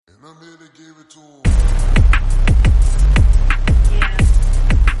Remember they gave it to him.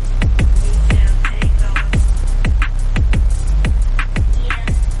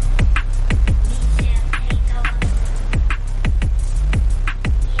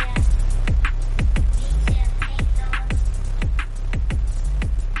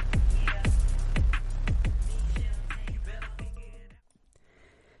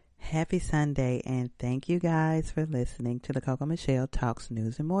 Happy Sunday, and thank you guys for listening to the CoCo Meshelle Talks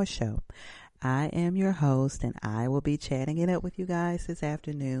News and More show. I am your host, and I will be chatting it up with you guys this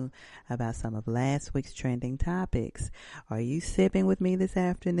afternoon about some of last week's trending topics. Are you sipping with me this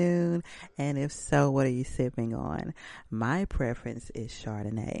afternoon? And if so, what are you sipping on? My preference is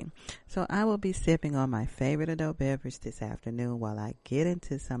Chardonnay. So I will be sipping on my favorite adult beverage this afternoon while I get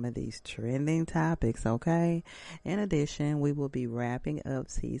into some of these trending topics, okay? In addition, we will be wrapping up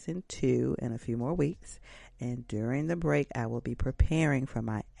season 2 in a few more weeks. And during the break, I will be preparing for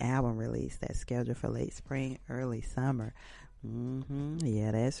my album release that's scheduled for late spring, early summer.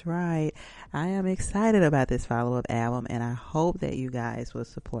 Yeah, that's right. I am excited about this follow-up album, and I hope that you guys will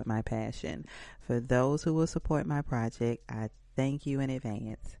support my passion. For those who will support my project, I thank you in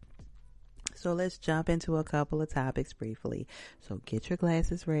advance. So let's jump into a couple of topics briefly. So get your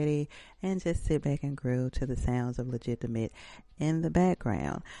glasses ready and just sit back and groove to the sounds of LEGITDAMIT in the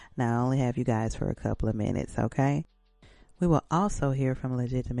background. Now, I only have you guys for a couple of minutes, okay? We will also hear from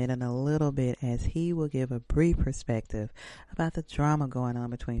LEGITDAMIT in a little bit as he will give a brief perspective about the drama going on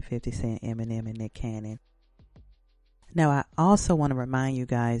between 50 Cent, Eminem, and Nick Cannon. Now, I also want to remind you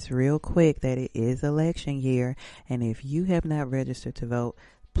guys real quick that it is election year, and if you have not registered to vote,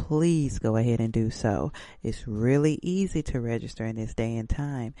 please go ahead and do so. It's really easy to register in this day and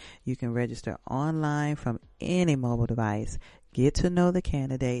time. You can register online from any mobile device, get to know the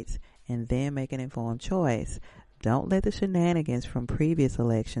candidates, and then make an informed choice. Don't let the shenanigans from previous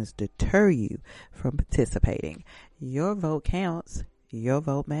elections deter you from participating. Your vote counts. Your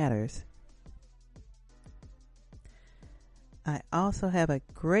vote matters. I also have a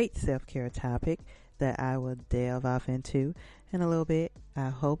great self-care topic that I will delve off into in a little bit. I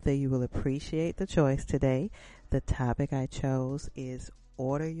hope that you will appreciate the choice today. The topic I chose is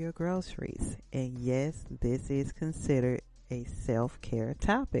order your groceries. And yes, this is considered a self-care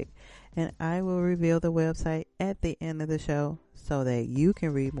topic. And I will reveal the website at the end of the show so that you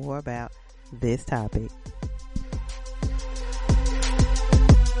can read more about this topic.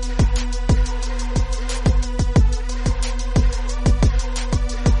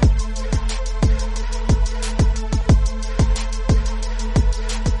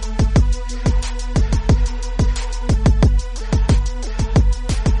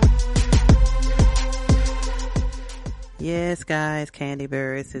 Yes, guys, Kandi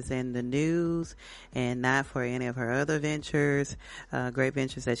Burruss is in the news, and not for any of her other ventures, great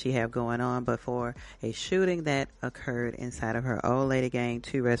ventures that she have going on, but for a shooting that occurred inside of her Old Lady Gang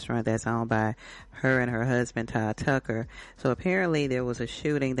 2 restaurant that's owned by her and her husband, Todd Tucker. So apparently there was a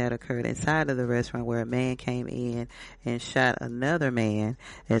shooting that occurred inside of the restaurant where a man came in and shot another man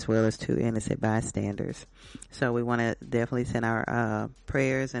as well as 2 innocent bystanders. So we want to definitely send our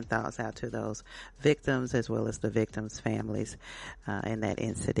prayers and thoughts out to those victims as well as the victims' families in that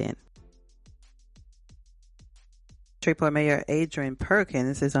incident. Shreveport Mayor Adrian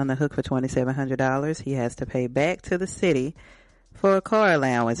Perkins is on the hook for $2,700. He has to pay back to the city for a car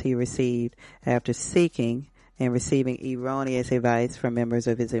allowance he received after seeking and receiving erroneous advice from members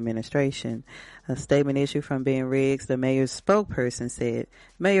of his administration. A statement issued from Ben Riggs, the mayor's spokesperson, said,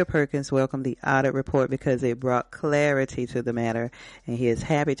 Mayor Perkins welcomed the audit report because it brought clarity to the matter, and he is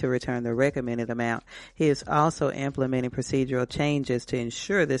happy to return the recommended amount. He is also implementing procedural changes to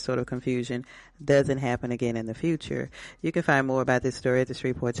ensure this sort of confusion doesn't happen again in the future. You can find more about this story at the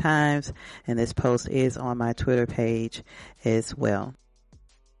Shreveport Times, and this post is on my Twitter page as well.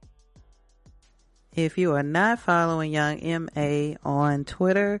 If you are not following Young M.A. on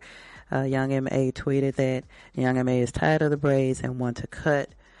Twitter, Young M.A. tweeted that Young M.A. is tired of the braids and want to cut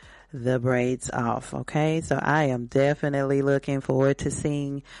the braids off. Okay, so I am definitely looking forward to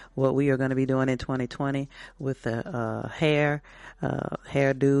seeing what we are going to be doing in 2020 with the hair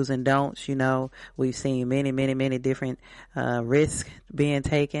do's and don'ts. You know, we've seen many different risks being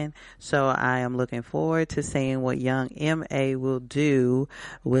taken, so I am looking forward to seeing what Young M.A. will do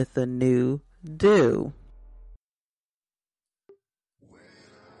with the new do.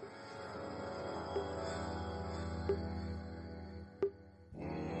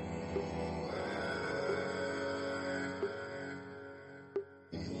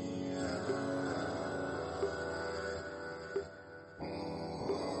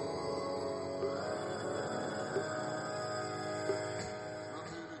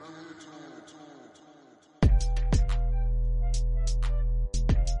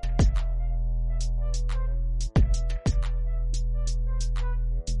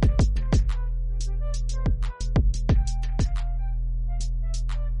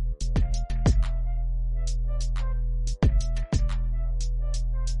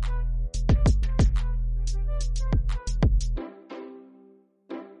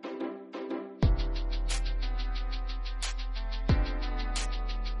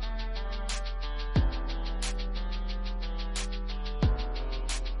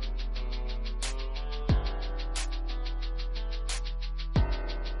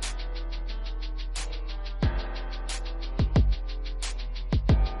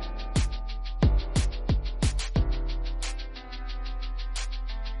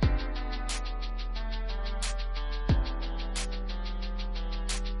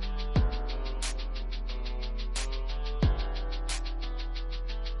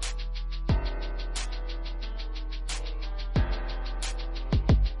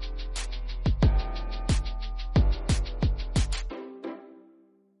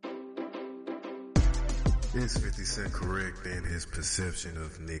 Is 50 Cent correct in his perception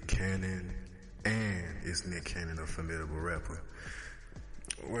of Nick Cannon? And is Nick Cannon a formidable rapper?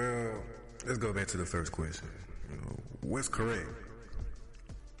 Well, let's go back to the first question. What's correct?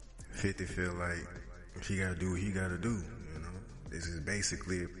 50 feel like he gotta do what he gotta do, This is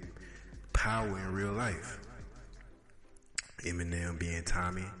basically power in real life. Eminem being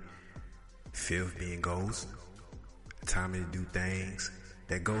Tommy, Fifth being Ghost, Tommy do things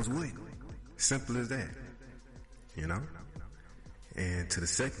that goes with. Simple as that. And to the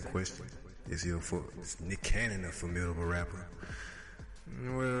second question, is Nick Cannon a formidable rapper?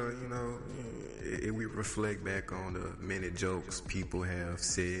 Well, if we reflect back on the many jokes people have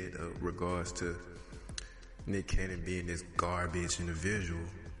said regards to Nick Cannon being this garbage individual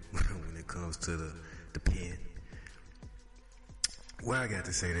when it comes to the pen, what I got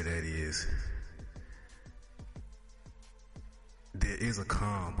to say to that is, there is a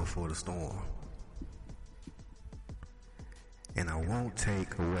calm before the storm. And I won't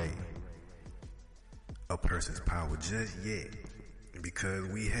take away a person's power just yet, because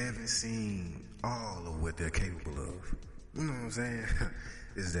we haven't seen all of what they're capable of. You know what I'm saying?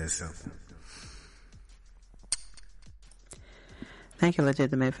 It's that simple. Thank you,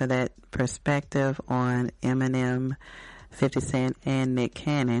 Legitimate, for that perspective on Eminem, 50 Cent, and Nick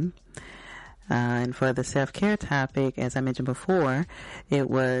Cannon. And for the self-care topic, as I mentioned before, it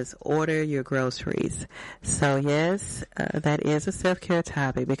was order your groceries. So yes, that is a self-care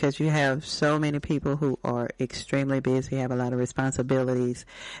topic, because you have so many people who are extremely busy, have a lot of responsibilities.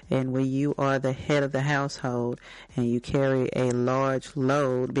 And when you are the head of the household and you carry a large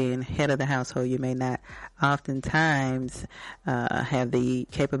load, being head of the household, you may not oftentimes have the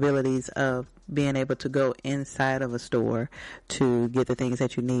capabilities of being able to go inside of a store to get the things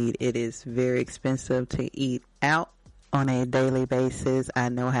that you need. It is very expensive to eat out on a daily basis. I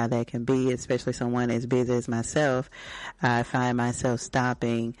know how that can be, especially someone as busy as myself. I find myself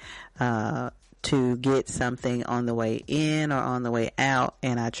stopping to get something on the way in or on the way out,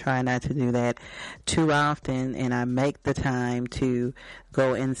 and I try not to do that too often, and I make the time to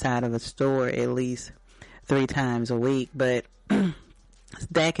go inside of a store at least 3 times a week. But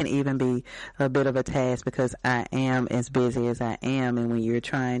that can even be a bit of a task, because I am as busy as I am, and when you're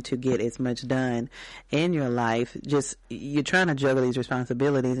trying to get as much done in your life, you're trying to juggle these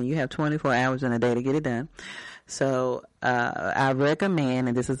responsibilities, and you have 24 hours in a day to get it done. So I recommend,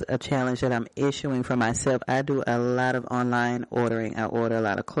 and this is a challenge that I'm issuing for myself, I do a lot of online ordering. I order a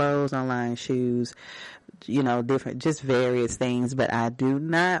lot of clothes online, shoes, different, just various things, but I do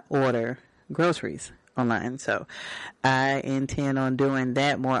not order groceries online. So I intend on doing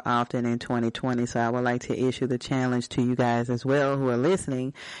that more often in 2020. So I would like to issue the challenge to you guys as well who are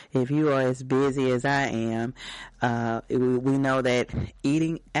listening. If you are as busy as I am, we know that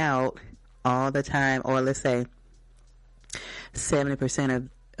eating out all the time, or let's say 70% of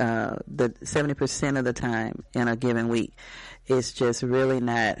the 70% of the time in a given week, is just really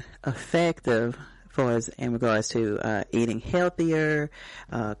not effective for us in regards to eating healthier,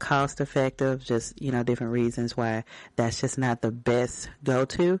 cost effective, just different reasons why that's just not the best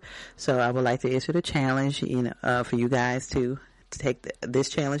go-to. So I would like to issue the challenge, for you guys to take this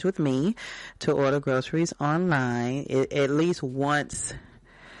challenge with me, to order groceries online at least once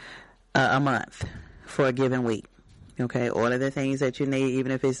a month for a given week. Okay, order the things that you need,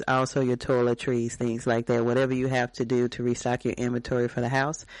 even if it's also your toiletries, things like that. Whatever you have to do to restock your inventory for the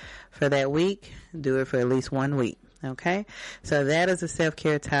house for that week, do it for at least 1 week. Okay, so that is a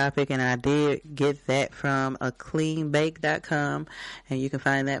self-care topic, and I did get that from acleanbake.com, and you can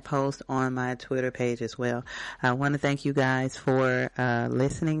find that post on my Twitter page as well. I want to thank you guys for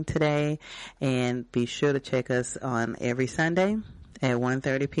listening today, and be sure to check us on every Sunday at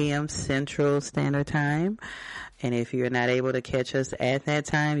 1:30 p.m. Central Standard Time. And if you're not able to catch us at that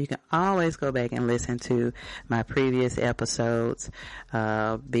time, you can always go back and listen to my previous episodes,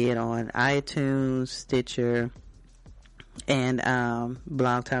 be it on iTunes, Stitcher, and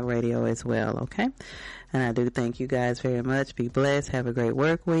Blog Talk Radio as well, okay? And I do thank you guys very much. Be blessed. Have a great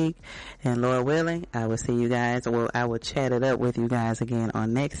work week. And Lord willing, I will see you guys, I will chat it up with you guys again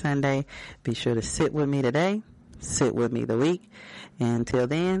on next Sunday. Be sure to sit with me today. Sit with me the week. And until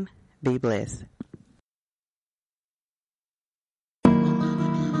then, be blessed.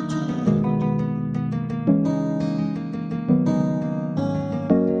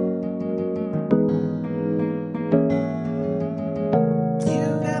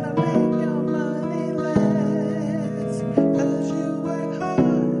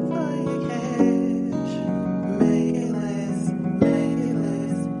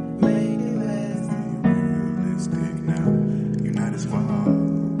 Now, you're not as far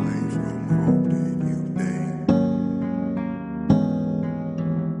away from home.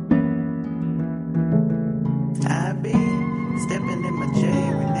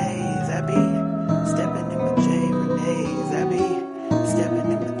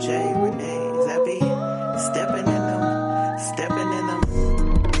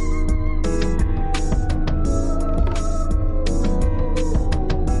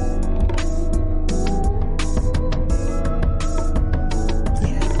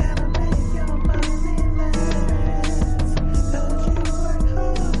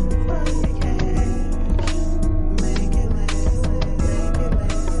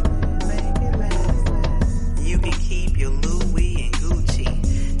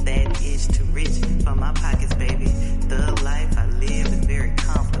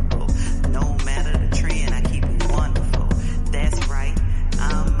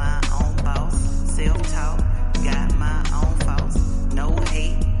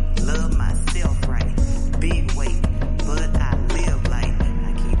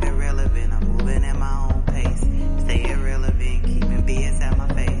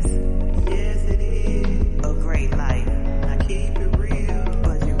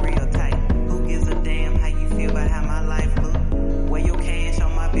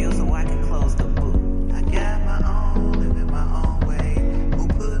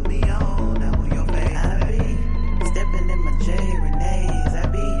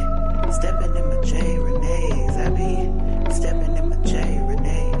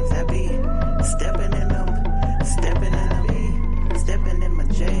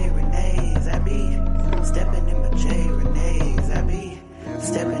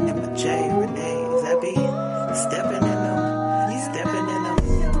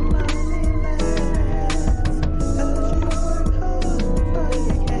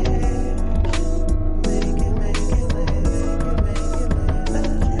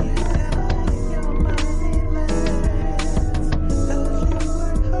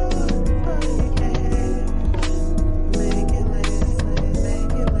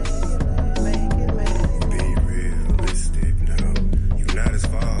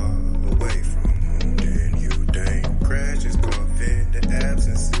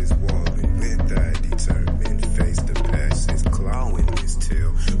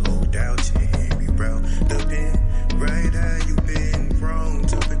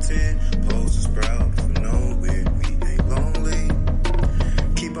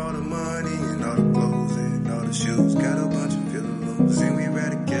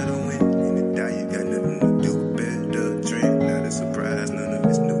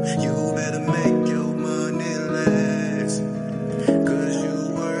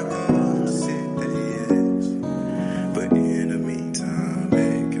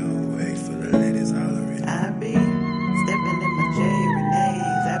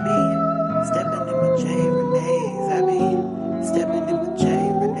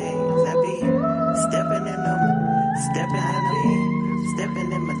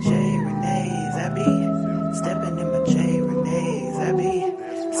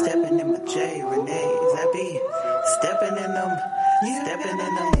 Where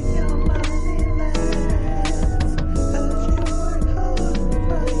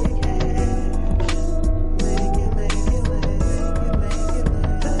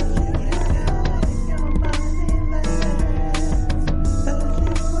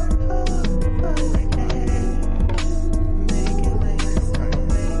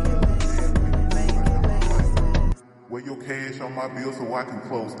your cash on my bill so I can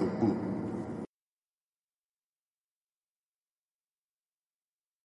close the book.